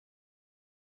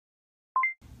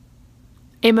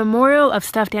A memorial of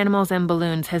stuffed animals and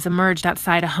balloons has emerged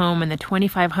outside a home in the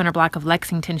 2500 block of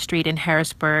Lexington Street in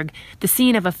Harrisburg, the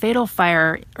scene of a fatal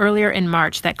fire earlier in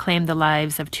March that claimed the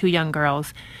lives of 2 young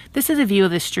girls. This is a view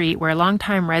of the street where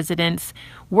longtime residents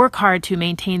work hard to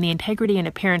maintain the integrity and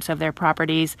appearance of their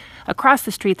properties. Across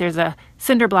the street, there's a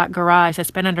cinder block garage that's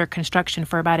been under construction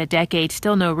for about a decade,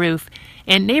 still no roof,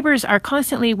 and neighbors are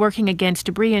constantly working against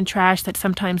debris and trash that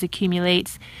sometimes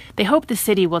accumulates. They hope the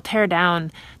city will tear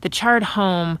down the charred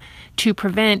home to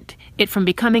prevent it from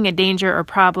becoming a danger or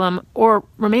problem or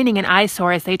remaining an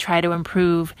eyesore as they try to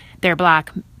improve their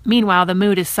block. Meanwhile, the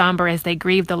mood is somber as they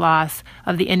grieve the loss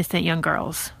of the innocent young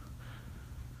girls.